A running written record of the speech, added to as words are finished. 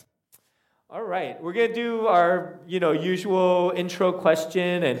All right, we're gonna do our, usual intro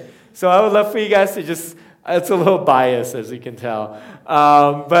question, and so I would love for you guys to it's a little biased, as you can tell,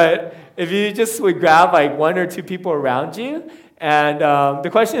 but if you just would grab like one or two people around you, and the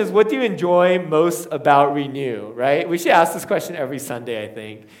question is, what do you enjoy most about Renew, right? We should ask this question every Sunday, I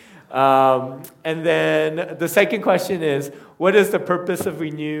think. And then the second question is, what is the purpose of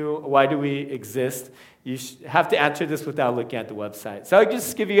Renew? Why do we exist? You have to answer this without looking at the website. So I'll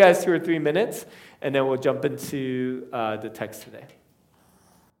just give you guys 2 or 3 minutes, and then we'll jump into the text today.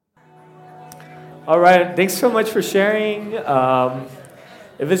 All right, thanks so much for sharing.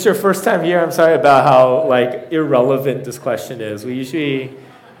 If it's your first time here, I'm sorry about how irrelevant this question is.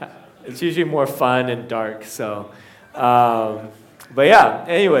 It's usually more fun and dark. So, but yeah.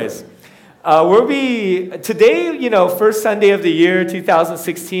 Anyways, today, first Sunday of the year,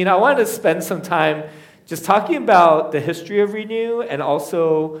 2016. I wanted to spend some time just talking about the history of Renew and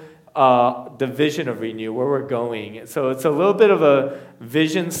also the vision of Renew, where we're going. So it's a little bit of a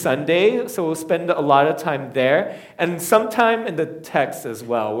Vision Sunday, so we'll spend a lot of time there and some time in the text as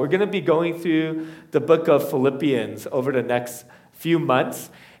well. We're going to be going through the book of Philippians over the next few months.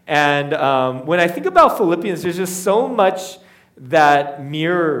 And when I think about Philippians, there's just so much that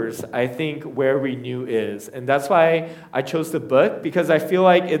mirrors, I think, where Renew is. And that's why I chose the book, because I feel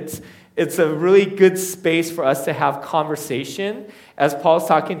like it's a really good space for us to have conversation. As Paul's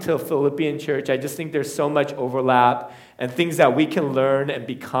talking to a Philippian church, I just think there's so much overlap and things that we can learn and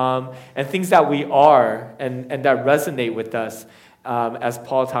become and things that we are and that resonate with us as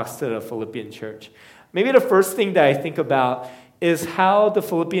Paul talks to the Philippian church. Maybe the first thing that I think about is how the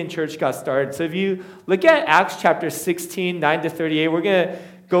Philippian church got started. So if you look at Acts chapter 16, 9 to 38, we're going to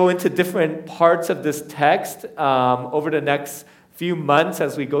go into different parts of this text over the next few months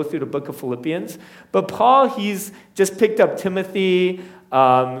as we go through the book of Philippians. But Paul, he's just picked up Timothy,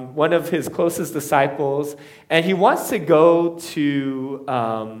 one of his closest disciples, and he wants to go to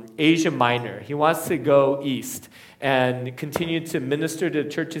Asia Minor. He wants to go east and continue to minister to the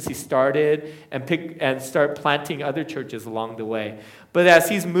churches he started and start planting other churches along the way. But as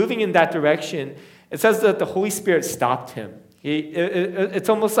he's moving in that direction, it says that the Holy Spirit stopped him. It's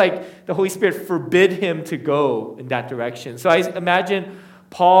almost like the Holy Spirit forbid him to go in that direction. So I imagine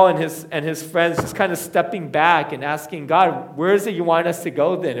Paul and his friends just kind of stepping back and asking God, where is it you want us to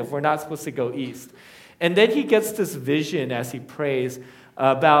go then if we're not supposed to go east? And then he gets this vision as he prays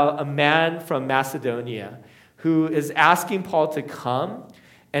about a man from Macedonia who is asking Paul to come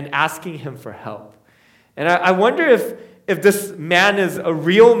and asking him for help. And I wonder if this man is a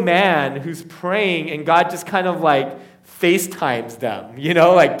real man who's praying and God just kind of FaceTimes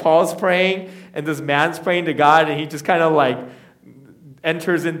them, Paul's praying and this man's praying to God and he just kind of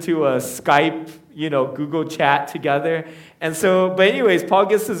enters into a Skype, Google chat together. And so, but anyways, Paul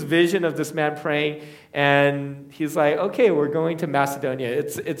gets this vision of this man praying and he's like, okay, we're going to Macedonia.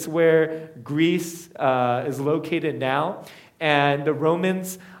 It's where Greece is located now. And the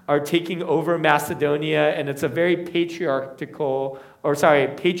Romans are taking over Macedonia and it's a very patriotic,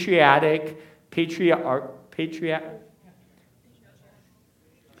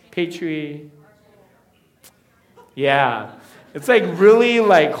 yeah. It's really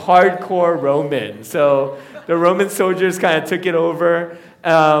hardcore Roman. So the Roman soldiers kind of took it over,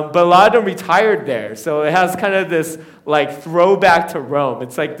 but a lot of them retired there. So it has kind of this throwback to Rome.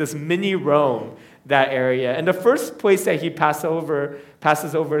 It's this mini Rome, that area. And the first place that he passes over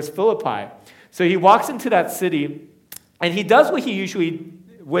is Philippi. So he walks into that city, and he does what he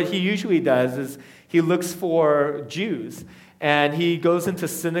usually does is he looks for Jews. And he goes into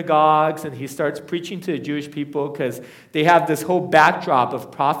synagogues and he starts preaching to the Jewish people because they have this whole backdrop of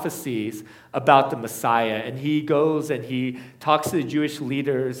prophecies about the Messiah. And he goes and he talks to the Jewish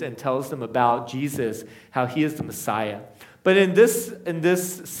leaders and tells them about Jesus, how he is the Messiah. But in this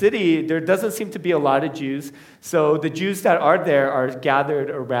city, there doesn't seem to be a lot of Jews. So the Jews that are there are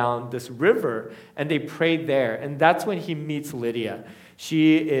gathered around this river and they pray there. And that's when he meets Lydia.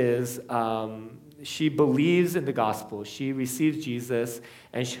 She believes in the gospel. She receives Jesus,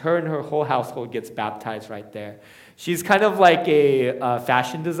 and her and her whole household gets baptized right there. She's kind of like a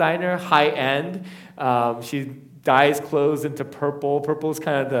fashion designer, high-end. She dyes clothes into purple. Purple is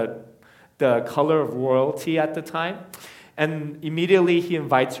kind of the color of royalty at the time. And immediately he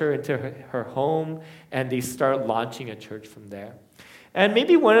invites her into her home, and they start launching a church from there. And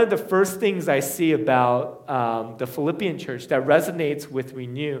maybe one of the first things I see about the Philippian church that resonates with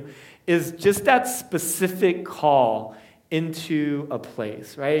Renew is just that specific call into a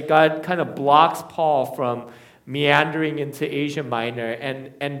place, right? God kind of blocks Paul from meandering into Asia Minor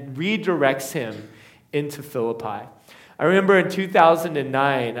and redirects him into Philippi. I remember in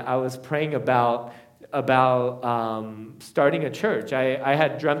 2009, I was praying about starting a church. I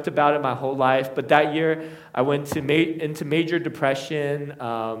had dreamt about it my whole life, but that year I went into major depression,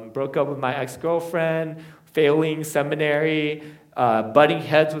 broke up with my ex-girlfriend, failing seminary, butting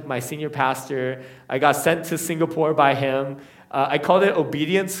heads with my senior pastor. I got sent to Singapore by him. I called it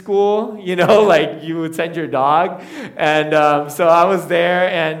obedience school, like you would send your dog. And so I was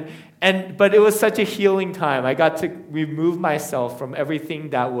there, but it was such a healing time. I got to remove myself from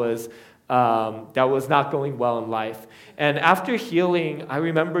everything that was not going well in life. And after healing, I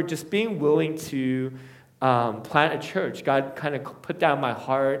remember just being willing to plant a church. God kind of put that in my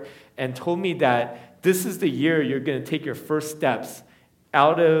heart and told me that this is the year you're going to take your first steps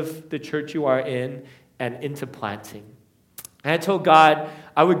out of the church you are in and into planting. And I told God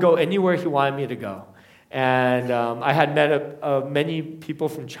I would go anywhere He wanted me to go. And I had met many people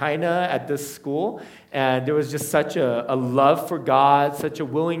from China at this school, and there was just such a love for God, such a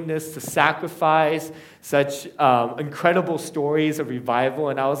willingness to sacrifice, such incredible stories of revival.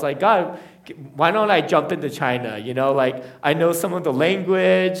 And I was like, God, why don't I jump into China? I know some of the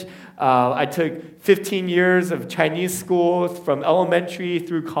language. I took 15 years of Chinese school from elementary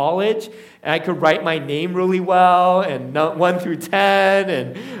through college, and I could write my name really well, and 1 through 10,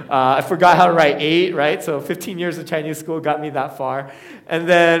 and I forgot how to write 8, right? So 15 years of Chinese school got me that far. And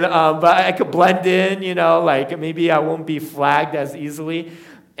then, but I could blend in, maybe I won't be flagged as easily.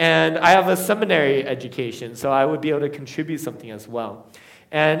 And I have a seminary education, so I would be able to contribute something as well.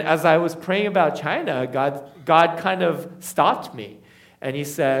 And as I was praying about China, God kind of stopped me. And He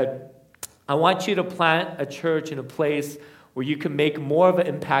said, I want you to plant a church in a place where you can make more of an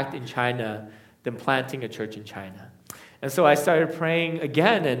impact in China than planting a church in China. And so I started praying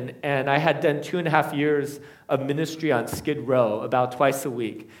again, and I had done 2.5 years of ministry on Skid Row about twice a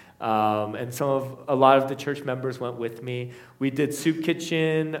week. And a lot of the church members went with me. We did soup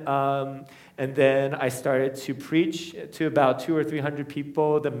kitchen, and then I started to preach to about 200 or 300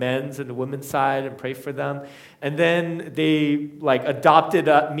 people, the men's and the women's side, and pray for them. And then they adopted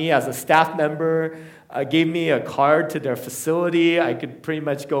me as a staff member, gave me a card to their facility. I could pretty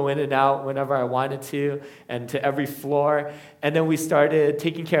much go in and out whenever I wanted to, and to every floor. And then we started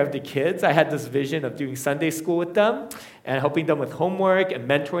taking care of the kids. I had this vision of doing Sunday school with them and helping them with homework and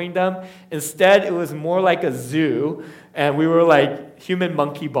mentoring them. Instead, it was more like a zoo, and we were like human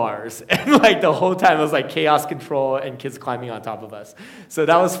monkey bars. And the whole time it was like chaos control and kids climbing on top of us. So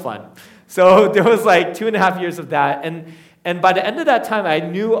that was fun. So there was 2.5 years of that. And by the end of that time, I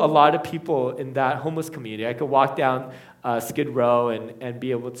knew a lot of people in that homeless community. I could walk down Skid Row and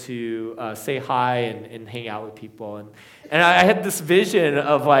be able to say hi and hang out with people. And I had this vision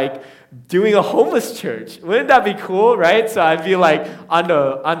of doing a homeless church. Wouldn't that be cool, right? So I'd be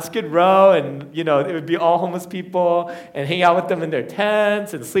on Skid Row, and it would be all homeless people, and hang out with them in their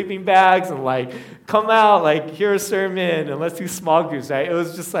tents and sleeping bags, and come out, hear a sermon, and let's do small groups, right? It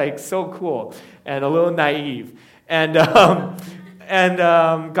was just so cool and a little naive. And God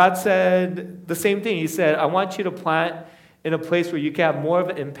said the same thing. He said, I want you to plant in a place where you can have more of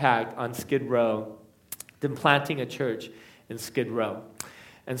an impact on Skid Row than planting a church in Skid Row.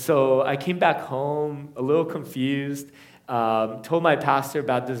 And so I came back home a little confused, told my pastor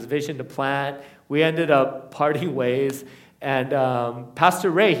about this vision to plant. We ended up parting ways. And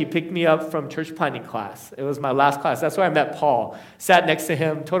Pastor Ray, he picked me up from church planting class. It was my last class. That's where I met Paul. Sat next to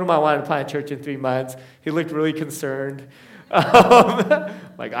him, told him I wanted to plant a church in 3 months. He looked really concerned.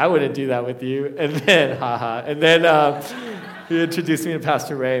 I wouldn't do that with you. And then, And then he introduced me to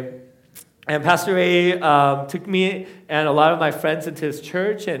Pastor Ray. And Pastor Ray took me and a lot of my friends into his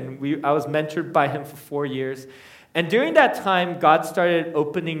church, and I was mentored by him for 4 years. And during that time, God started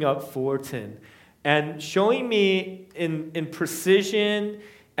opening up Fullerton and showing me in precision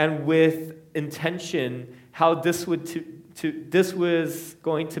and with intention how this was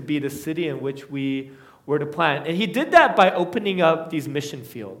going to be the city in which we were to plant. And He did that by opening up these mission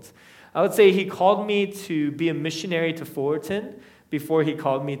fields. I would say He called me to be a missionary to Fullerton before He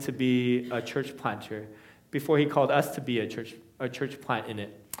called me to be a church planter, before He called us to be a church plant in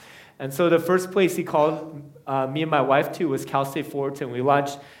it. And so the first place He called me and my wife to was Cal State Fullerton. We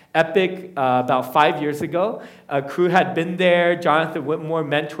launched Epic about 5 years ago. A crew had been there. Jonathan Whitmore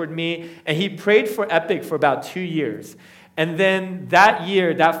mentored me, and he prayed for Epic for about 2 years. And then that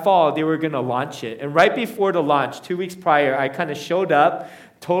year, that fall, they were going to launch it. And right before the launch, 2 weeks prior, I kind of showed up,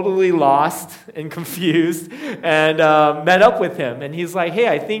 totally lost and confused, and met up with him. And he's like, hey,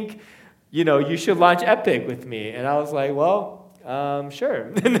 I think, you should launch Epic with me. And I was like, well,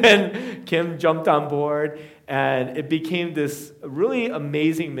 sure. And then Kim jumped on board, And it became this really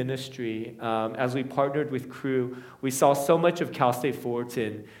amazing ministry. As we partnered with Cru, we saw so much of Cal State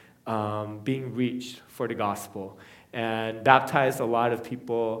Fullerton being reached for the gospel, and baptized a lot of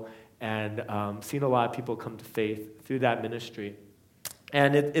people, and seen a lot of people come to faith through that ministry.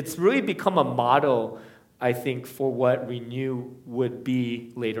 And it's really become a model, I think, for what Renew would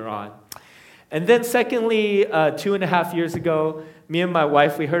be later on. And then secondly, 2.5 years ago, me and my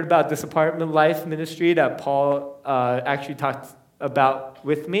wife, we heard about this apartment life ministry that Paul actually talked about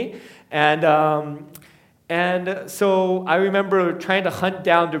with me. And so I remember trying to hunt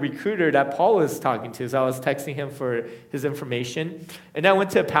down the recruiter that Paul was talking to. So I was texting him for his information. And I went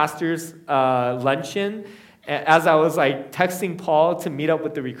to a pastor's luncheon as I was like texting Paul to meet up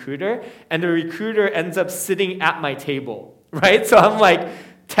with the recruiter. And the recruiter ends up sitting at my table, right? So I'm like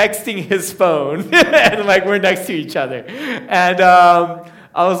texting his phone, and like we're next to each other. And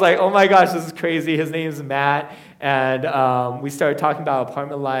I was like, oh my gosh, this is crazy. His name is Matt. And we started talking about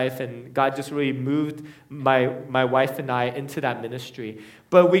apartment life, and God just really moved my wife and I into that ministry.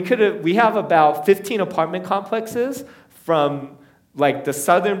 But we have about 15 apartment complexes from like the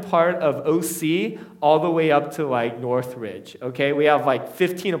southern part of OC all the way up to like Northridge, okay? We have like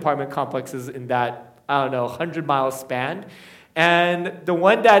 15 apartment complexes in that, 100-mile span. And the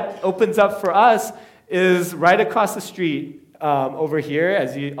one that opens up for us is right across the street over here,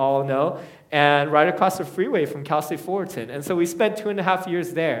 as you all know, and right across the freeway from Cal State Fullerton. And so we spent 2.5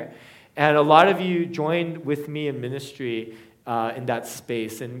 years there. And a lot of you joined with me in ministry in that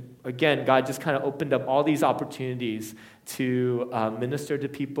space. And again, God just kind of opened up all these opportunities to minister to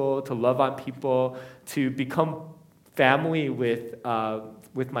people, to love on people, to become family with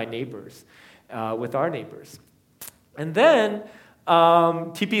my neighbors, with our neighbors. And then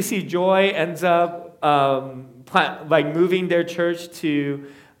TPC Joy ends up moving their church to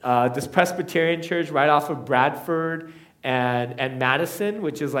this Presbyterian church right off of Bradford and Madison,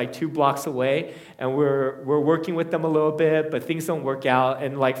 which is like 2 blocks away. And we're working with them a little bit, but things don't work out.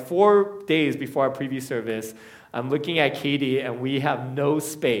 And like 4 days before our preview service, I'm looking at Katie, and we have no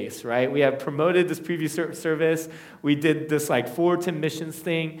space, right? We have promoted this preview service. We did this like Fullerton missions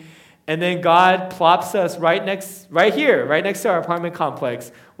thing. And then God plops us right next to our apartment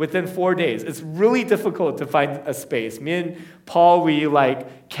complex within 4 days. It's really difficult to find a space. Me and Paul, we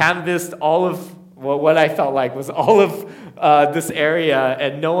like canvassed all of what I felt like was all of this area,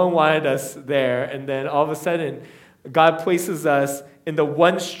 and no one wanted us there. And then all of a sudden, God places us in the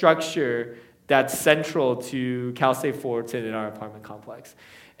one structure that's central to Cal State Fullerton in our apartment complex.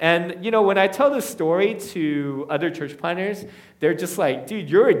 And, when I tell this story to other church planners, they're just like, dude,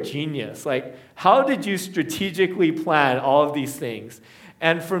 you're a genius. Like, how did you strategically plan all of these things?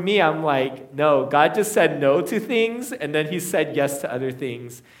 And for me, I'm like, no, God just said no to things, and then he said yes to other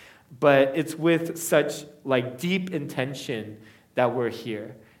things. But it's with such like deep intention that we're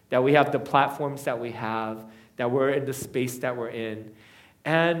here, that we have the platforms that we have, that we're in the space that we're in.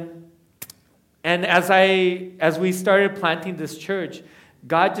 And as we started planting this church,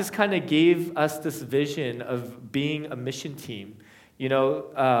 God just kind of gave us this vision of being a mission team,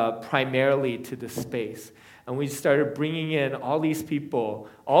 primarily to this space. And we started bringing in all these people,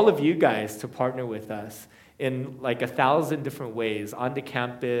 all of you guys, to partner with us in like 1,000 different ways, on the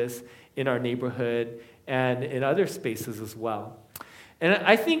campus, in our neighborhood, and in other spaces as well. And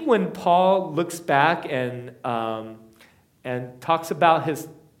I think when Paul looks back and talks about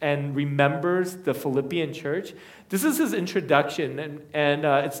and remembers the Philippian church, this is his introduction, and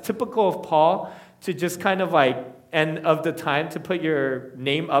it's typical of Paul to just kind of like, end of the time, to put your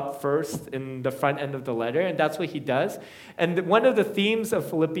name up first in the front end of the letter, and that's what he does. And one of the themes of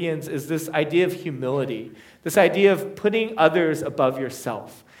Philippians is this idea of humility, this idea of putting others above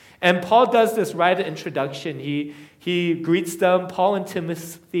yourself. And Paul does this right at introduction. He greets them, Paul and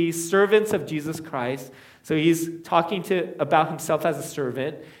Timothy, servants of Jesus Christ. So he's talking about himself as a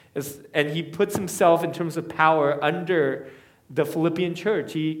servant, and he puts himself in terms of power under the Philippian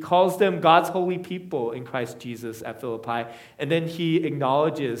church. He calls them God's holy people in Christ Jesus at Philippi, and then he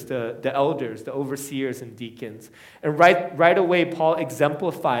acknowledges the elders, the overseers and deacons. And right away, Paul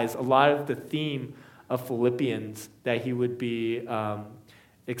exemplifies a lot of the theme of Philippians that he would be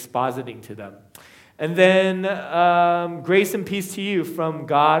expositing to them. And then grace and peace to you from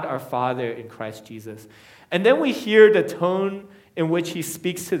God our Father in Christ Jesus. And then we hear the tone in which he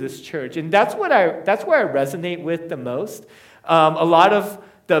speaks to this church. And that's where I resonate with the most. A lot of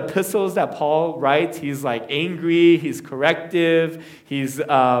the epistles that Paul writes, he's like angry, he's corrective, he's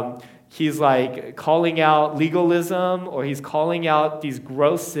like calling out legalism, or he's calling out these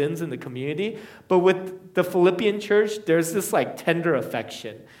gross sins in the community. But with the Philippian church, there's this like tender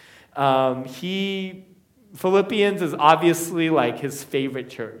affection. He Philippians is obviously like his favorite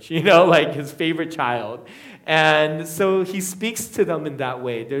church, like his favorite child. And so he speaks to them in that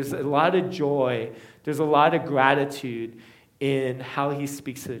way. There's a lot of joy. There's a lot of gratitude in how he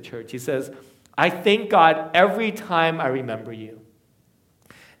speaks to the church. He says, I thank God every time I remember you.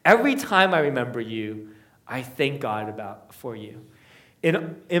 Every time I remember you, I thank God for you.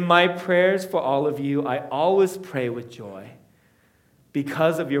 In my prayers for all of you, I always pray with joy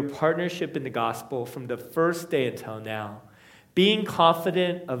because of your partnership in the gospel from the first day until now, being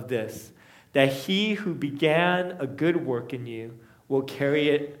confident of this, that he who began a good work in you will carry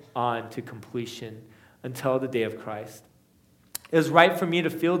it on to completion until the day of Christ. It is right for me to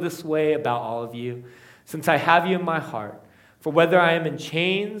feel this way about all of you, since I have you in my heart. For whether I am in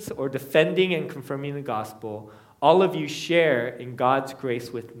chains or defending and confirming the gospel, all of you share in God's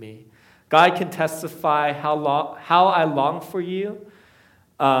grace with me. God can testify how I long for you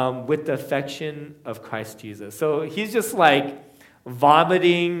with the affection of Christ Jesus. So he's just like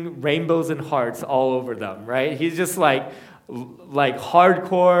vomiting rainbows and hearts all over them, right? He's just like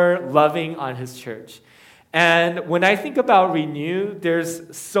hardcore loving on his church. And when I think about Renew,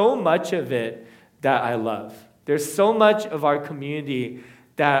 there's so much of it that I love. There's so much of our community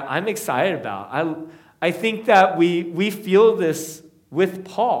that I'm excited about. I think that we feel this with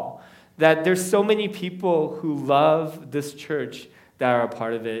Paul, that there's so many people who love this church that are a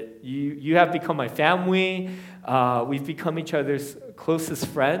part of it. You have become my family. We've become each other's closest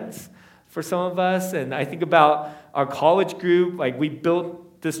friends for some of us. And I think about our college group, like we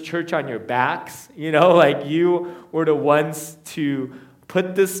built this church on your backs, like you were the ones to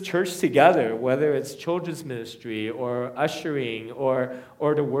put this church together, whether it's children's ministry or ushering or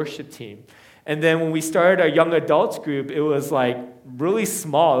the worship team. And then when we started our young adults group, it was like really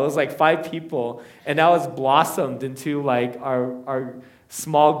small. It was like 5 people, and that was blossomed into like our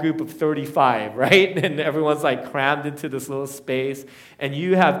small group of 35, right? And everyone's like crammed into this little space. And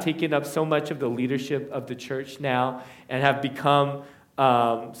you have taken up so much of the leadership of the church now and have become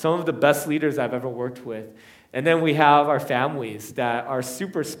some of the best leaders I've ever worked with. And then we have our families that are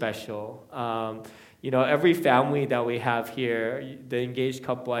super special. Every family that we have here, the engaged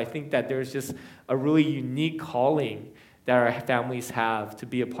couple, I think that there's just a really unique calling that our families have to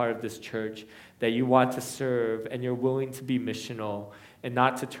be a part of this church, that you want to serve and you're willing to be missional and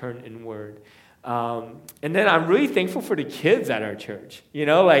not to turn inward. And then I'm really thankful for the kids at our church.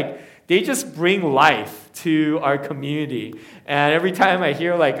 They just bring life to our community. And every time I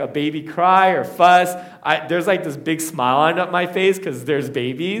hear like a baby cry or fuss, there's like this big smile on my face because there's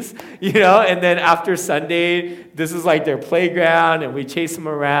babies, And then after Sunday, this is like their playground and we chase them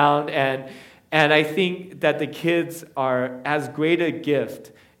around. And I think that the kids are as great a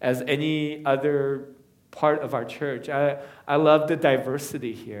gift as any other part of our church. I love the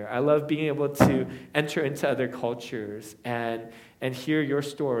diversity here. I love being able to enter into other cultures and hear your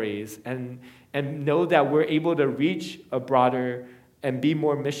stories and know that we're able to reach a broader and be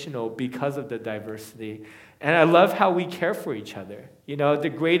more missional because of the diversity. And I love how we care for each other.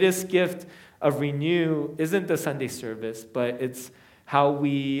 The greatest gift of Renew isn't the Sunday service, but it's how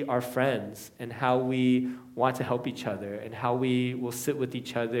we are friends and how we want to help each other and how we will sit with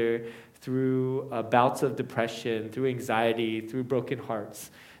each other through bouts of depression, through anxiety, through broken hearts,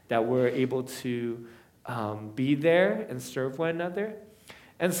 that we're able to be there and serve one another.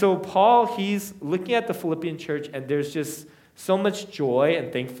 And so Paul, he's looking at the Philippian church, and there's just so much joy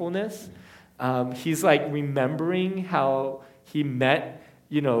and thankfulness. He's like remembering how he met,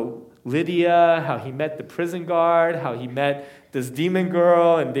 Lydia, how he met the prison guard, how he met this demon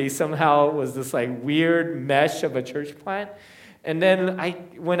girl, and they somehow was this like weird mesh of a church plant. And then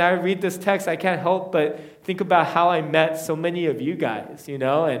when I read this text, I can't help but think about how I met so many of you guys,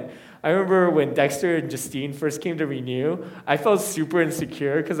 And I remember when Dexter and Justine first came to Renew, I felt super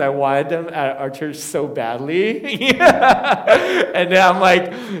insecure because I wanted them at our church so badly. And then I'm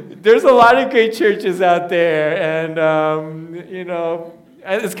like, there's a lot of great churches out there. And,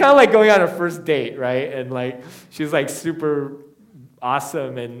 it's kind of like going on a first date, right? And like, she's like super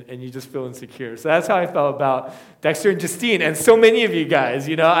awesome and you just feel insecure. So that's how I felt about Dexter and Justine and so many of you guys.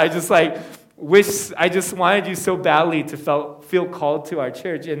 I just like I just wanted you so badly to feel called to our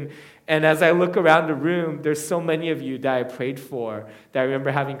church. And as I look around the room, there's so many of you that I prayed for, that I remember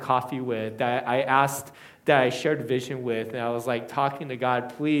having coffee with, that I asked, that I shared vision with, and I was like talking to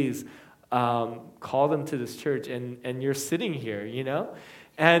God, please call them to this church. And you're sitting here,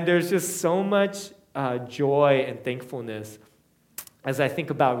 And there's just so much joy and thankfulness as I think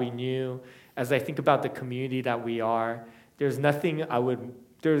about Renew, as I think about the community that we are. There's nothing I want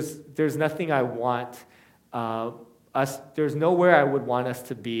there's nowhere I would want us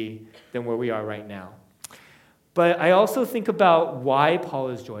to be than where we are right now. But I also think about why Paul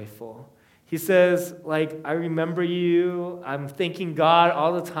is joyful. He says, like, I remember you. I'm thanking God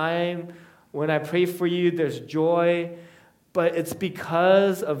all the time. When I pray for you, there's joy. But it's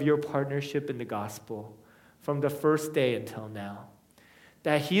because of your partnership in the gospel from the first day until now.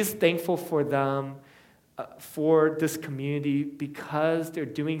 That he's thankful for them, for this community, because they're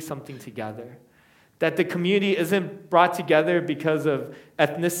doing something together. That the community isn't brought together because of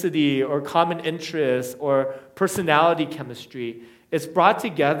ethnicity or common interests or personality chemistry. It's brought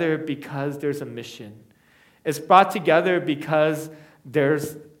together because there's a mission. It's brought together because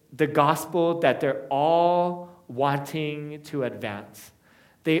there's the gospel that they're all wanting to advance.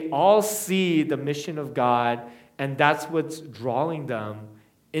 They all see the mission of God, and that's what's drawing them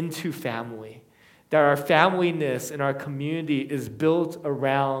into family. That our familyness in our community is built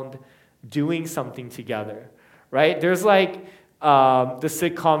around doing something together, right? There's like the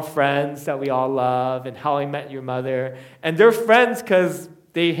sitcom Friends that we all love and How I Met Your Mother. And they're friends because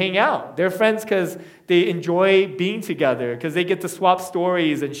they hang out. They're friends because they enjoy being together, because they get to swap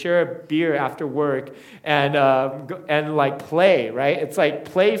stories and share a beer after work and like play, right? It's like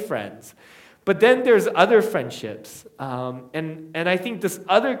play friends. But then there's other friendships. And I think this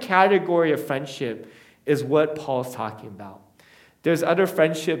other category of friendship is what Paul's talking about. There's other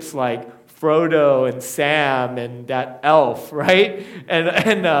friendships like Frodo and Sam and that elf, right?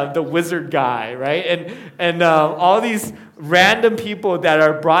 And the wizard guy, right? And all these random people that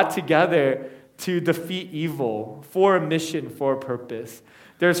are brought together to defeat evil for a mission, for a purpose.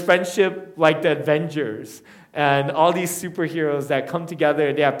 There's friendship like the Avengers and all these superheroes that come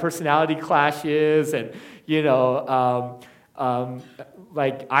together. They have personality clashes, and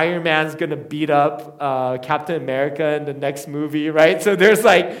like Iron Man's gonna beat up Captain America in the next movie, right? So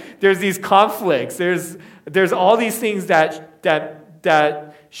there's these conflicts. There's all these things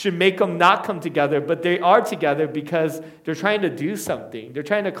that should make them not come together, but they are together because they're trying to do something. They're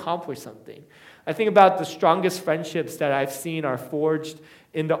trying to accomplish something. I think about the strongest friendships that I've seen are forged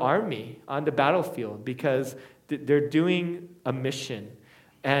in the army, on the battlefield, because they're doing a mission,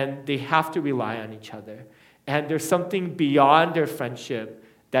 and they have to rely on each other. And there's something beyond their friendship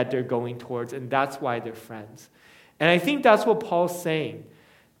that they're going towards, and that's why they're friends. And I think that's what Paul's saying,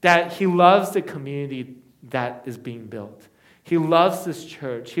 that he loves the community that is being built. He loves this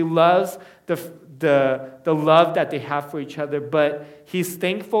church. He loves the love that they have for each other, but he's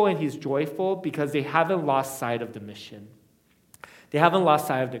thankful and he's joyful because they haven't lost sight of the mission. They haven't lost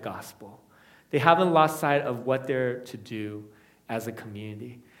sight of the gospel. They haven't lost sight of what they're to do as a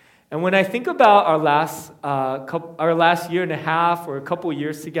community. And when I think about our last year and a half or a couple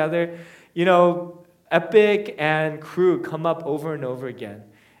years together, Epic and Crew come up over and over again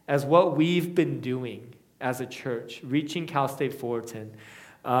as what we've been doing as a church, reaching Cal State Fullerton.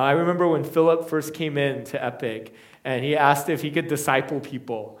 I remember when Philip first came in to Epic, and he asked if he could disciple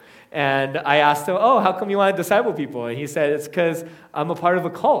people. And I asked him, how come you want to disciple people? And he said, it's because I'm a part of a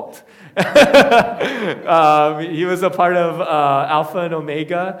cult. He was a part of Alpha and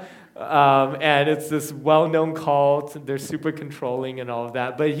Omega. And it's this well-known cult. They're super controlling and all of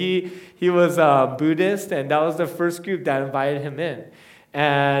that. But he was Buddhist, and that was the first group that invited him in.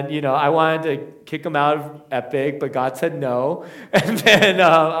 And, I wanted to kick him out of Epic, but God said no. And then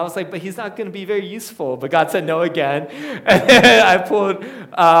I was like, but he's not going to be very useful. But God said no again. And then I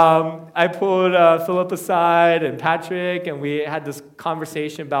pulled Philip aside and Patrick, and we had this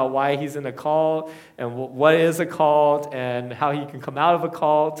conversation about why he's in a cult and what is a cult and how he can come out of a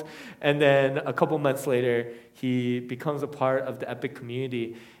cult. And then a couple months later, he becomes a part of the Epic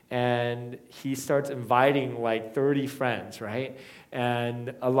community, and he starts inviting like 30 friends, right?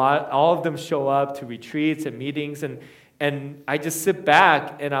 And all of them show up to retreats and meetings, and I just sit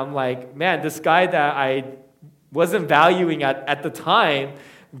back and I'm like, man, this guy that I wasn't valuing at the time,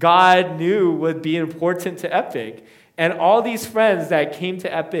 God knew would be important to Epic. And all these friends that came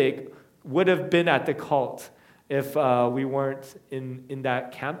to Epic would have been at the cult if we weren't in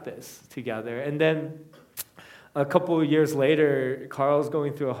that campus together. And then a couple of years later, Carl's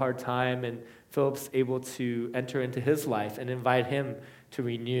going through a hard time, and Philip's able to enter into his life and invite him to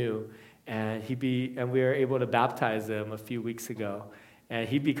Renew. And we were able to baptize him a few weeks ago. And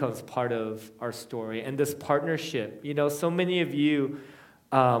he becomes part of our story. And this partnership, so many of you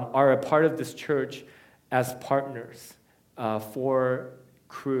are a part of this church as partners for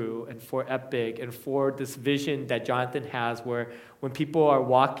Crew and for Epic and for this vision that Jonathan has, where when people are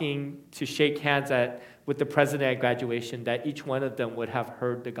walking to shake hands with the president at graduation, that each one of them would have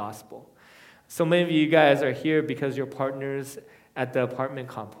heard the gospel. So many of you guys are here because you're partners at the apartment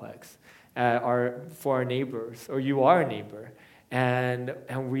complex, for our neighbors, or you are a neighbor. And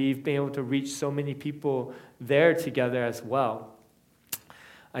we've been able to reach so many people there together as well.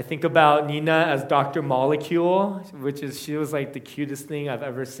 I think about Nina as Dr. Molecule, she was like the cutest thing I've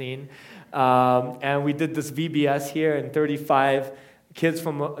ever seen. And we did this VBS here, and 35 kids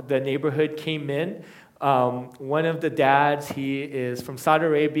from the neighborhood came in. One of the dads, he is from Saudi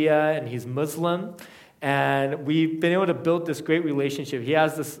Arabia, and he's Muslim. And we've been able to build this great relationship. He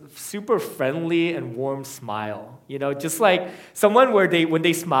has this super friendly and warm smile. Just like someone when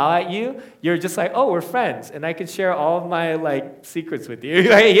they smile at you, you're just like, oh, we're friends. And I can share all of my secrets with you.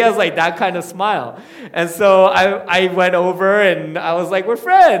 He has that kind of smile. And so I went over and I was like, we're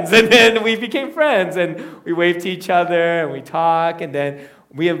friends. And then we became friends. And we waved to each other and we talked. And then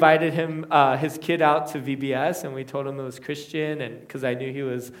we invited his kid out to VBS. And we told him it was Christian, and because I knew he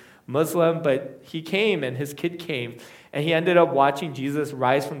was Muslim, but he came and his kid came, and he ended up watching Jesus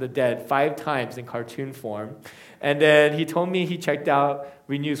rise from the dead 5 times in cartoon form. And then he told me he checked out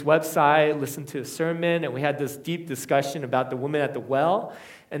Renew's website, listened to a sermon, and we had this deep discussion about the woman at the well.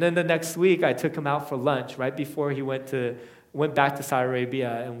 And then the next week, I took him out for lunch right before he went back to Saudi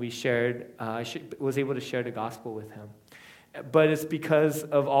Arabia, and we was able to share the gospel with him. But it's because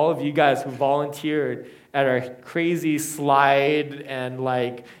of all of you guys who volunteered at our crazy slide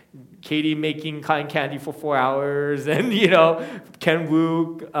and Katie making cotton candy for 4 hours, and Ken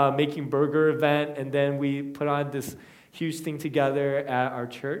Wu making burger event, and then we put on this huge thing together at our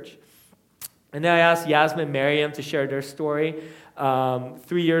church. And then I asked Yasmin and Miriam to share their story.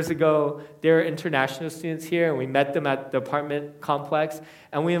 3 years ago, they were international students here, and we met them at the apartment complex,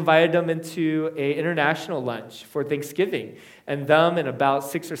 and we invited them into an international lunch for Thanksgiving. And them and about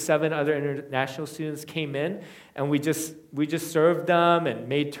 6 or 7 other international students came in, and we just served them and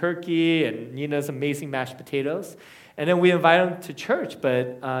made turkey and Nina's amazing mashed potatoes. And then we invited them to church,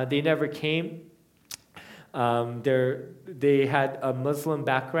 but they never came. They had a Muslim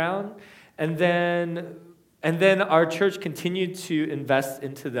background, and then our church continued to invest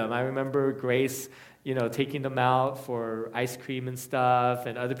into them. I remember Grace, taking them out for ice cream and stuff,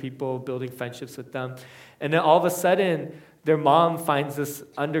 and other people building friendships with them. And then all of a sudden, their mom finds this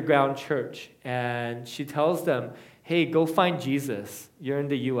underground church, and she tells them, hey, go find Jesus. You're in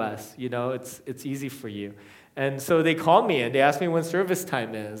the U.S., it's easy for you. And so they call me, and they ask me when service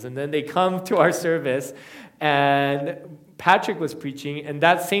time is. And then they come to our service, and Patrick was preaching, and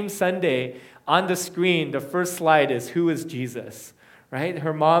that same Sunday, on the screen, the first slide is, who is Jesus? Right?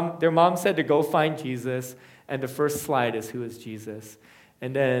 Their mom said to go find Jesus, and the first slide is, who is Jesus?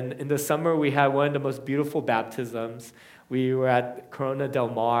 And then in the summer, we had one of the most beautiful baptisms. We were at Corona del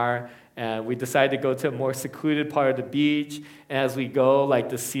Mar, and we decided to go to a more secluded part of the beach. And as we go,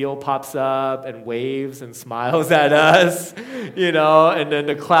 the seal pops up and waves and smiles at us, and then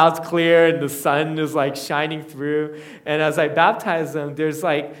the clouds clear and the sun is shining through. And as I baptize them, there's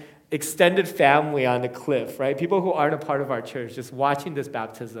extended family on the cliff, right? People who aren't a part of our church just watching this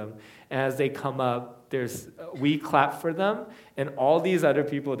baptism. And as they come up, we clap for them, and all these other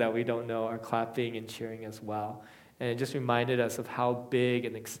people that we don't know are clapping and cheering as well. And it just reminded us of how big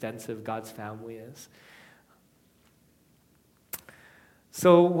and extensive God's family is.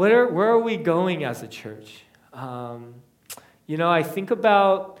 So where are we going as a church? I think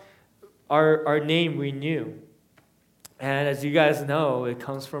about our name, Renew. And as you guys know, it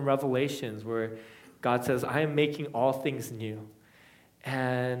comes from Revelations, where God says, I am making all things new.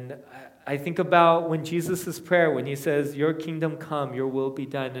 And I think about when Jesus' prayer, when he says, your kingdom come, your will be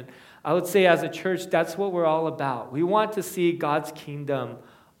done. And I would say as a church, that's what we're all about. We want to see God's kingdom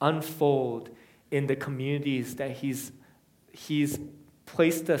unfold in the communities that he's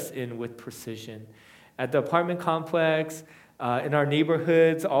placed us in with precision. At the apartment complex, in our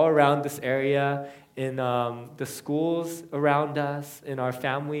neighborhoods all around this area, in the schools around us, in our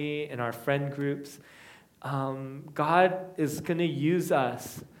family, in our friend groups. God is going to use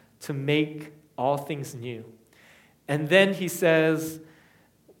us to make all things new. And then he says,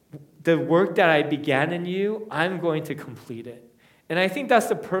 the work that I began in you, I'm going to complete it. And I think that's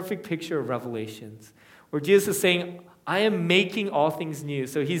the perfect picture of Revelations, where Jesus is saying, I am making all things new.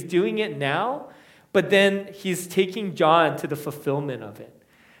 So he's doing it now, but then he's taking John to the fulfillment of it.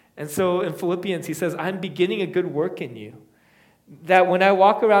 And so in Philippians, he says, I'm beginning a good work in you. That when I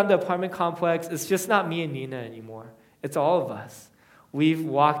walk around the apartment complex, it's just not me and Nina anymore. It's all of us. We've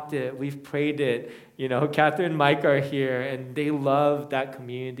walked it. We've prayed it. Catherine and Mike are here, and they love that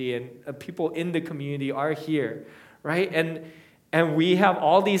community, and people in the community are here, right? And we have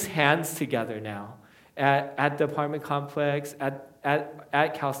all these hands together now at the apartment complex,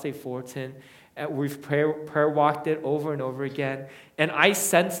 at Cal State Fullerton, and we've prayer walked it over and over again. And I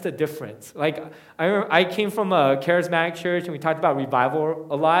sensed the difference. Like, I came from a charismatic church, and we talked about revival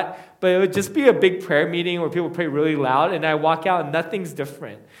a lot, but it would just be a big prayer meeting where people pray really loud, and I walk out and nothing's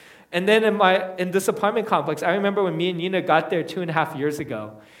different. And then in this apartment complex, I remember when me and Nina got there 2.5 years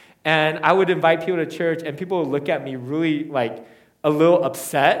ago, and I would invite people to church, and people would look at me really like a little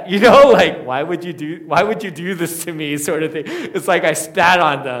upset, like why would you do this to me, sort of thing. It's like I spat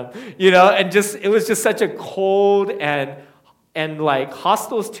on them, and it was just such a cold and like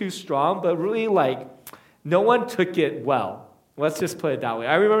hostile is too strong, but really like no one took it well. Let's just put it that way.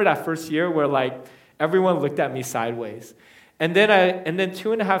 I remember that first year where like everyone looked at me sideways. And then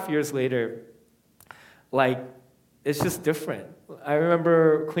 2.5 years later, like, it's just different. I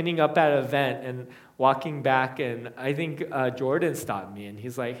remember cleaning up at an event and walking back, and I think Jordan stopped me, and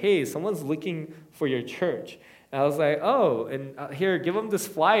he's like, hey, someone's looking for your church. And I was like, oh, and here, give them this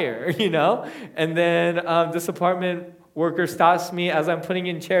flyer, And then this apartment worker stops me as I'm putting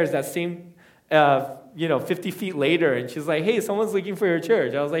in chairs that same 50 feet later, and she's like, hey, someone's looking for your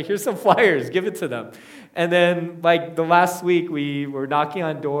church. I was like, here's some flyers, give it to them. And then, like, the last week, we were knocking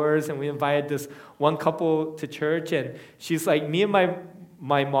on doors, and we invited this one couple to church, and she's like, me and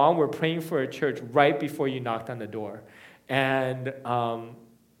my mom were praying for a church right before you knocked on the door. And,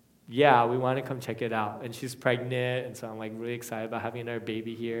 we want to come check it out. And she's pregnant, and so I'm, like, really excited about having our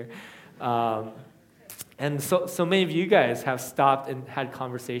baby here. And so many of you guys have stopped and had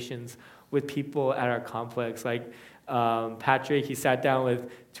conversations with people at our complex. Like Patrick, he sat down with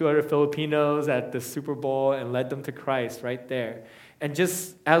 2 other Filipinos at the Super Bowl and led them to Christ right there. And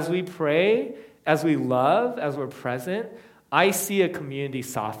just as we pray, as we love, as we're present, I see a community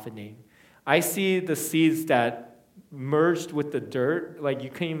softening. I see the seeds that merged with the dirt, like you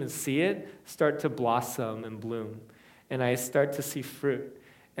can't even see it, start to blossom and bloom. And I start to see fruit.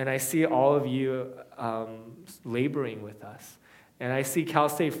 And I see all of you laboring with us. And I see Cal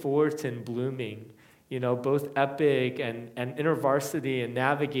State Fullerton blooming, both Epic and InterVarsity and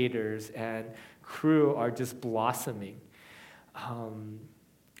Navigators and Crew are just blossoming.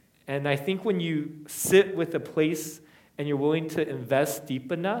 And I think when you sit with a place and you're willing to invest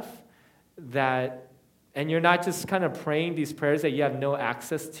deep enough and you're not just kind of praying these prayers that you have no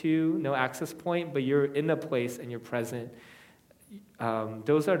access to, no access point, but you're in a place and you're present,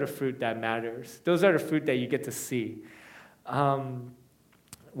 those are the fruit that matters. Those are the fruit that you get to see.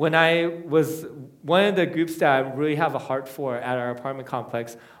 When I was, one of the groups that I really have a heart for at our apartment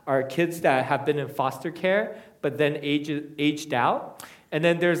complex are kids that have been in foster care, but then aged out. And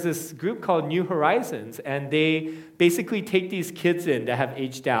then there's this group called New Horizons, and they basically take these kids in that have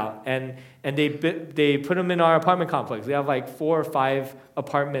aged out, and they put them in our apartment complex. We have like 4 or 5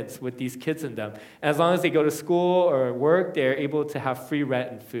 apartments with these kids in them. And as long as they go to school or work, they're able to have free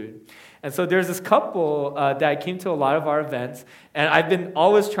rent and food. And so there's this couple that came to a lot of our events, and I've been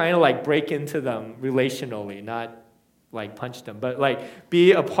always trying to like break into them relationally, not like punch them, but like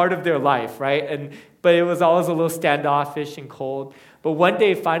be a part of their life, right? But it was always a little standoffish and cold. But one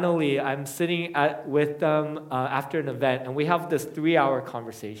day, finally, I'm sitting with them after an event, and we have this 3-hour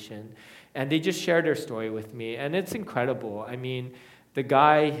conversation, and they just share their story with me, and it's incredible. I mean, the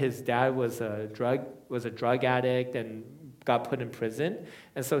guy, his dad was a drug addict and got put in prison,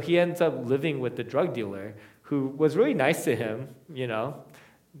 and so he ends up living with the drug dealer who was really nice to him,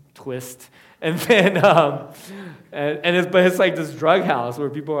 twist. And then, but it's like this drug house where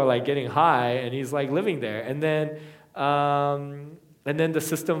people are like getting high, and he's like living there. And then the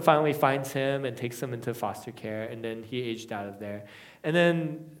system finally finds him and takes him into foster care, and then he aged out of there. And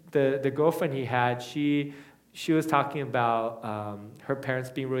then the girlfriend he had, she was talking about her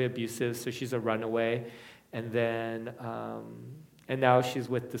parents being really abusive, so she's a runaway. And then and now she's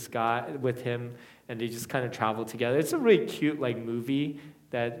with this guy, with him, and they just kind of travel together. It's a really cute like movie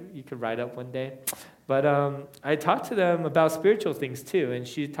that you could write up one day. But I talked to them about spiritual things too, and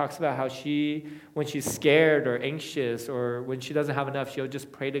she talks about how when she's scared or anxious or when she doesn't have enough, she'll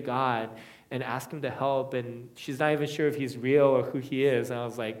just pray to God and ask him to help, and she's not even sure if he's real or who he is. And I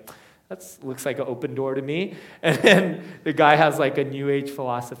was like, that looks like an open door to me. And then the guy has like a New Age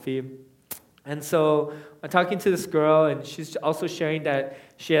philosophy. And so I'm talking to this girl, and she's also sharing that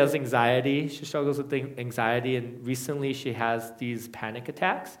she has anxiety. She struggles with anxiety, and recently she has these panic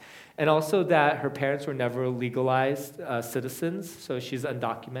attacks. And also that her parents were never legalized citizens, so she's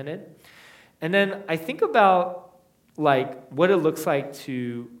undocumented. And then I think about like what it looks like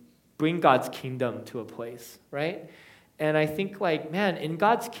to bring God's kingdom to a place, right? And I think like, man, in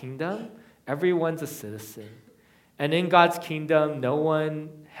God's kingdom, everyone's a citizen. And in God's kingdom, no one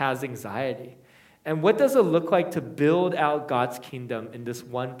has anxiety. And what does it look like to build out God's kingdom in this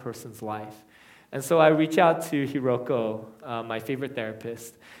one person's life? And so I reach out to Hiroko, my favorite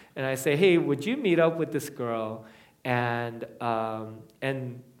therapist, and I say, hey, would you meet up with this girl and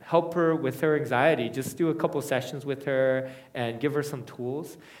help her with her anxiety? Just do a couple sessions with her and give her some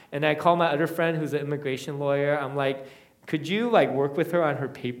tools. And I call my other friend who's an immigration lawyer. I'm like, could you work with her on her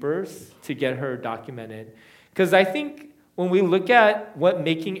papers to get her documented? Because I think when we look at what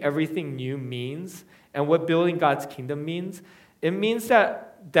making everything new means and what building God's kingdom means, it means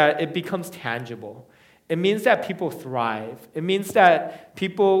that it becomes tangible. It means that people thrive. It means that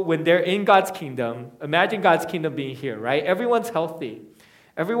people, when they're in God's kingdom, imagine God's kingdom being here, right? Everyone's healthy.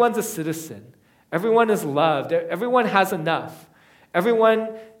 Everyone's a citizen. Everyone is loved. Everyone has enough. Everyone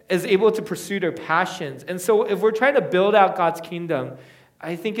is able to pursue their passions. And so if we're trying to build out God's kingdom,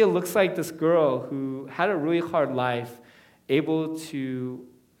 I think it looks like this girl who had a really hard life, able to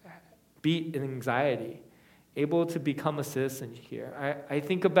beat anxiety, able to become a citizen here. I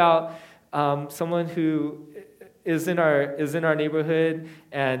think about someone who is in our neighborhood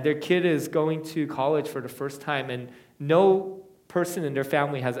and their kid is going to college for the first time, and no person in their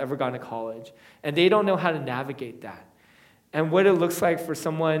family has ever gone to college, and they don't know how to navigate that. And what it looks like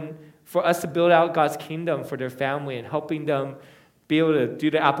for us to build out God's kingdom for their family and helping them be able to do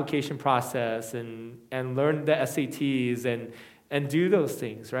the application process and learn the SATs and do those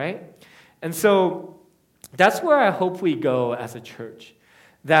things, right? And so that's where I hope we go as a church,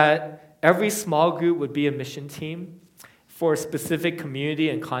 that every small group would be a mission team for a specific community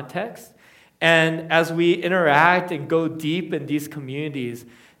and context. And as we interact and go deep in these communities,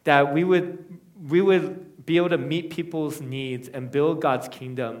 that we would be able to meet people's needs and build God's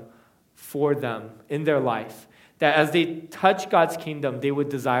kingdom for them in their life. That as they touch God's kingdom, they would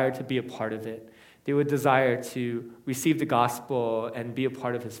desire to be a part of it. They would desire to receive the gospel and be a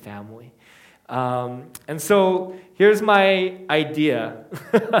part of his family. And so here's my idea.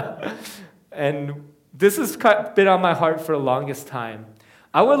 And this has been on my heart for the longest time.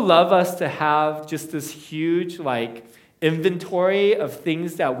 I would love us to have just this huge inventory of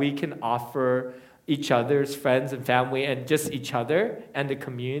things that we can offer each other's friends and family and just each other and the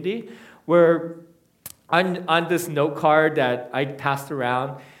community, where on this note card that I passed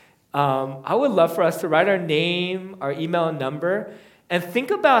around, I would love for us to write our name, our email and number, and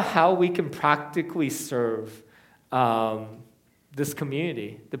think about how we can practically serve this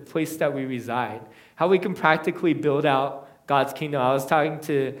community, the place that we reside, how we can practically build out God's kingdom. I was talking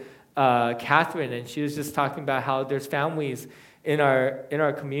to Catherine, and she was just talking about how there's families in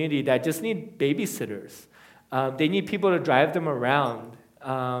our community that just need babysitters. They need people to drive them around.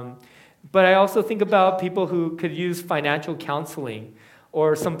 But I also think about people who could use financial counseling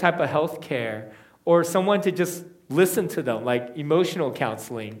or some type of health care or someone to just listen to them, like emotional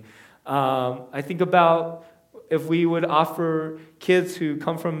counseling. I think about if we would offer kids who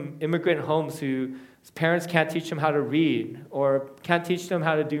come from immigrant homes whose parents can't teach them how to read or can't teach them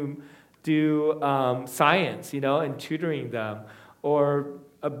how to do science, and tutoring them, or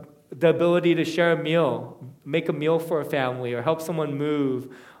the ability to share a meal, make a meal for a family, or help someone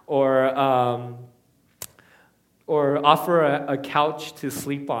move, or offer a couch to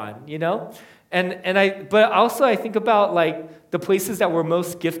sleep on, But also I think about the places that we're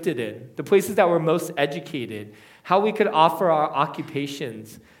most gifted in, the places that we're most educated, how we could offer our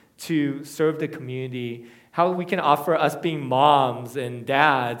occupations to serve the community, how we can offer us being moms and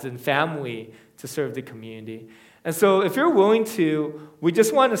dads and family to serve the community. And so if you're willing to, we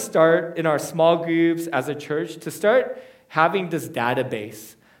just want to start in our small groups as a church to start having this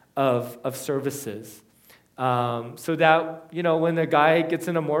database of services. So that, when a guy gets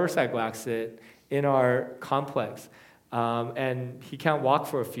in a motorcycle accident in our complex and he can't walk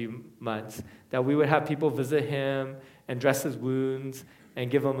for a few months, that we would have people visit him and dress his wounds and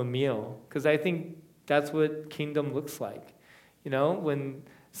give him a meal. Because I think that's what kingdom looks like. When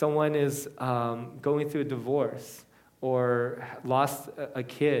someone is going through a divorce or lost a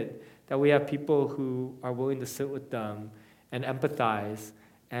kid, that we have people who are willing to sit with them and empathize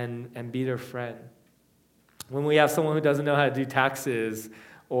and be their friend. When we have someone who doesn't know how to do taxes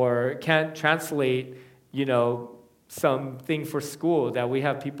or can't translate, something for school, that we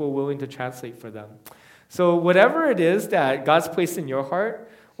have people willing to translate for them. So whatever it is that God's placed in your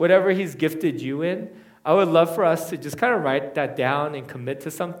heart, whatever he's gifted you in, I would love for us to just kind of write that down and commit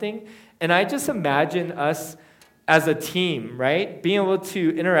to something. And I just imagine us as a team, right, being able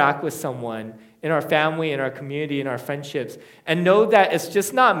to interact with someone in our family, in our community, in our friendships, and know that it's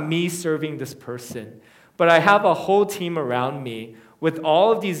just not me serving this person, but I have a whole team around me with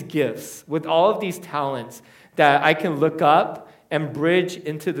all of these gifts, with all of these talents that I can look up and bridge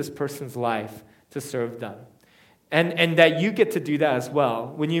into this person's life to serve them. And that you get to do that as well.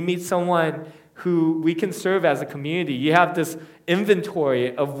 When you meet someone who we can serve as a community. You have this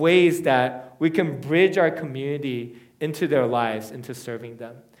inventory of ways that we can bridge our community into their lives, into serving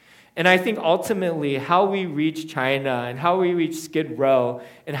them. And I think ultimately how we reach China and how we reach Skid Row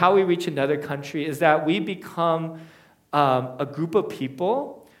and how we reach another country is that we become a group of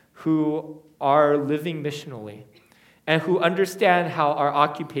people who are living missionally and who understand how our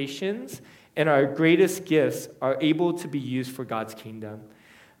occupations and our greatest gifts are able to be used for God's kingdom,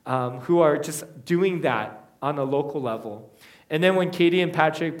 who are just doing that on a local level. And then when Katie and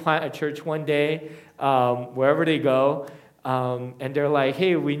Patrick plant a church one day, wherever they go, and they're like,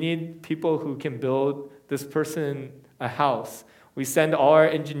 hey, we need people who can build this person a house. We send all our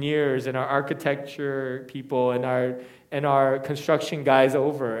engineers and our architecture people and our construction guys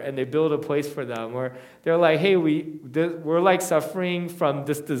over, and they build a place for them. Or they're like, hey, we're like suffering from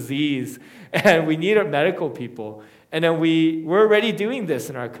this disease, and we need our medical people. And then we're already doing this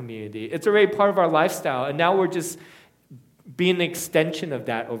in our community. It's already part of our lifestyle, and now we're just being an extension of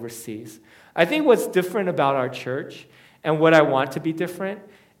that overseas. I think what's different about our church, and what I want to be different,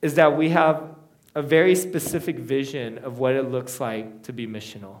 is that we have a very specific vision of what it looks like to be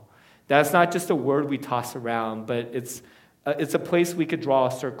missional. That's not just a word we toss around, but it's a place we could draw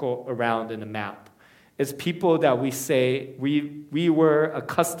a circle around in a map. It's people that we say, we were a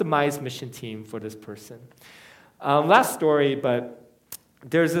customized mission team for this person. Last story, but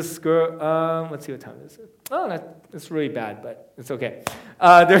there's this girl, let's see what time is it. Oh, that's really bad, but it's okay.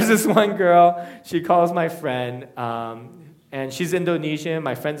 There's this one girl, she calls my friend, and she's Indonesian,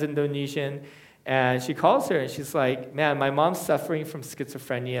 my friend's Indonesian, and she calls her and she's like, man, my mom's suffering from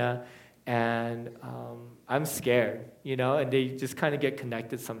schizophrenia, and I'm scared, and they just kind of get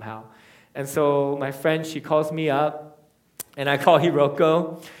connected somehow. And so my friend, she calls me up, and I call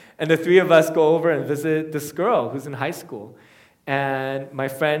Hiroko, and the three of us go over and visit this girl who's in high school. And my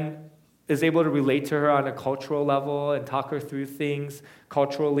friend is able to relate to her on a cultural level and talk her through things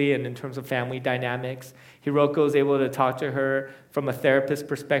culturally and in terms of family dynamics. Hiroko is able to talk to her from a therapist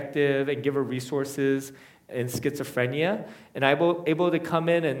perspective and give her resources in schizophrenia. And I'm able to come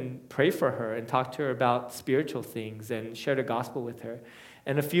in and pray for her and talk to her about spiritual things and share the gospel with her.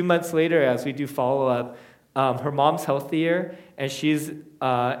 And a few months later, as we do follow-up, her mom's healthier, and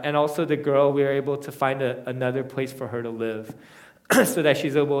and also the girl, we were able to find another place for her to live so that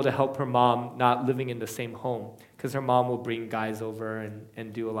she's able to help her mom not living in the same home, because her mom will bring guys over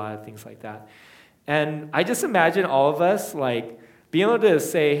and do a lot of things like that. And I just imagine all of us being able to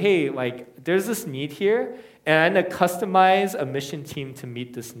say, hey, there's this need here, and I'm going to customize a mission team to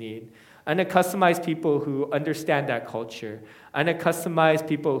meet this need. I'm going to customize people who understand that culture. I'm going to customize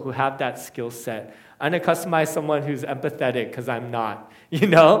people who have that skill set. I'm going to customize someone who's empathetic because I'm not,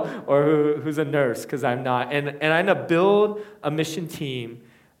 or who's a nurse because I'm not. And I'm going to build a mission team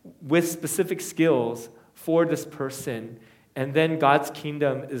with specific skills for this person. And then God's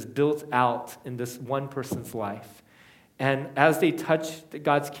kingdom is built out in this one person's life. And as they touch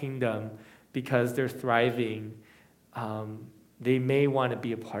God's kingdom, because they're thriving, they may want to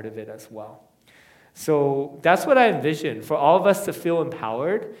be a part of it as well. So that's what I envision, for all of us to feel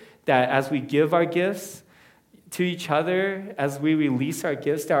empowered, that as we give our gifts to each other, as we release our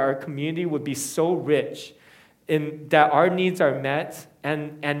gifts, that our community would be so rich in that our needs are met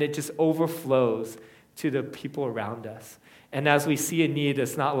and it just overflows to the people around us. And as we see a need,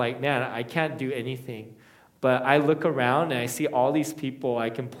 it's not like, man, I can't do anything. But I look around and I see all these people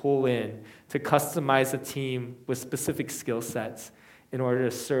I can pull in to customize a team with specific skill sets in order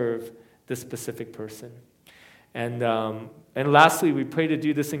to serve this specific person. And lastly, we pray to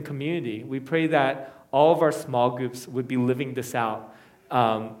do this in community. We pray that all of our small groups would be living this out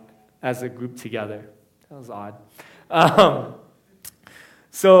as a group together. That was odd.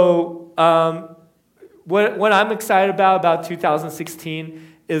 What I'm excited about 2016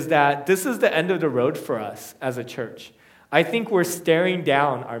 is that this is the end of the road for us as a church. I think we're staring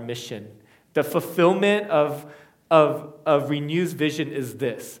down our mission. The fulfillment of Renew's vision is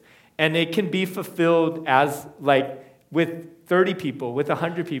this. And it can be fulfilled as with 30 people, with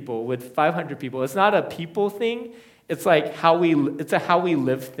 100 people, with 500 people. It's not a people thing. It's it's a how we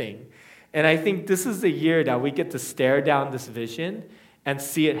live thing. And I think this is the year that we get to stare down this vision and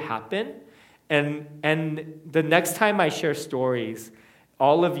see it happen. And the next time I share stories,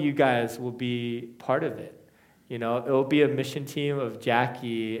 all of you guys will be part of it. It'll be a mission team of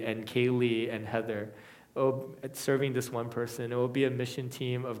Jackie and Kaylee and Heather serving this one person. It will be a mission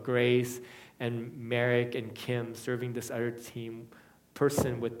team of Grace and Merrick and Kim serving this other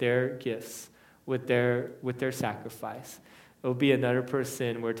person with their gifts, with their sacrifice. It will be another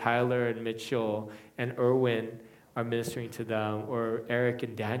person where Tyler and Mitchell and Erwin are ministering to them, or Eric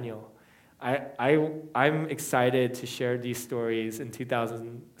and Daniel. I'm excited to share these stories in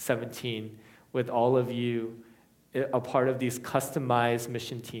 2017 with all of you, a part of these customized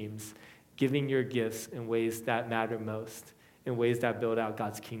mission teams, giving your gifts in ways that matter most, in ways that build out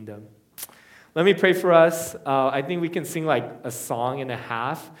God's kingdom. Let me pray for us. I think we can sing like a song and a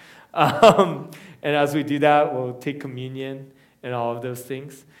half. And as we do that, we'll take communion and all of those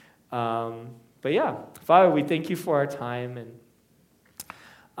things. But yeah, Father, we thank you for our time. And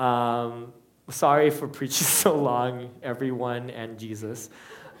sorry for preaching so long, everyone and Jesus.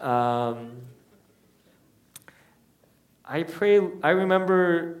 I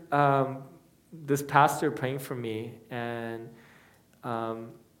remember this pastor praying for me, and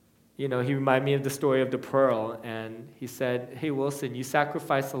he reminded me of the story of the pearl, and he said, "Hey Wilson, you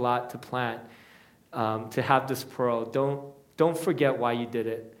sacrificed a lot to plant, to have this pearl. Don't forget why you did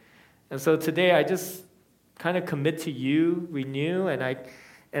it." And so today I just kind of commit to you, Renew, and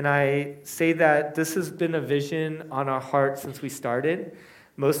I say that this has been a vision on our heart since we started.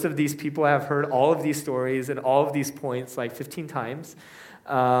 Most of these people have heard all of these stories and all of these points like 15 times.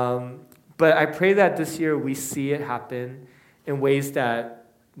 But I pray that this year we see it happen in ways that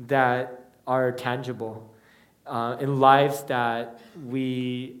are tangible, in lives that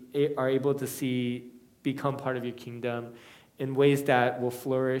we are able to see become part of your kingdom, in ways that will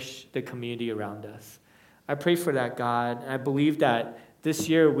flourish the community around us. I pray for that, God. And I believe that this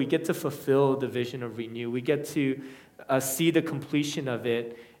year we get to fulfill the vision of Renew. We get to see the completion of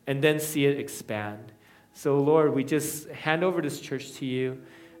it and then see it expand. So, Lord, we just hand over this church to you,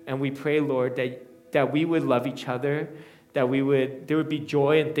 and we pray, Lord, that we would love each other, that there would be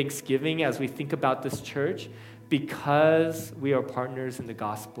joy and thanksgiving as we think about this church, because we are partners in the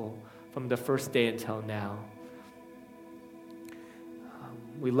gospel from the first day until now.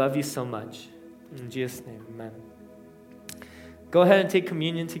 We love you so much. In Jesus' name, amen. Go ahead and take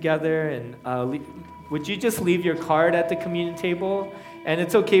communion together, and would you just leave your card at the communion table? And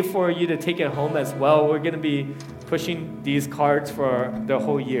it's okay for you to take it home as well. We're going to be pushing these cards for the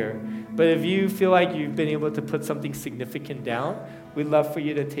whole year. But if you feel like you've been able to put something significant down, we'd love for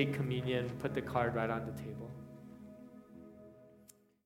you to take communion, put the card right on the table.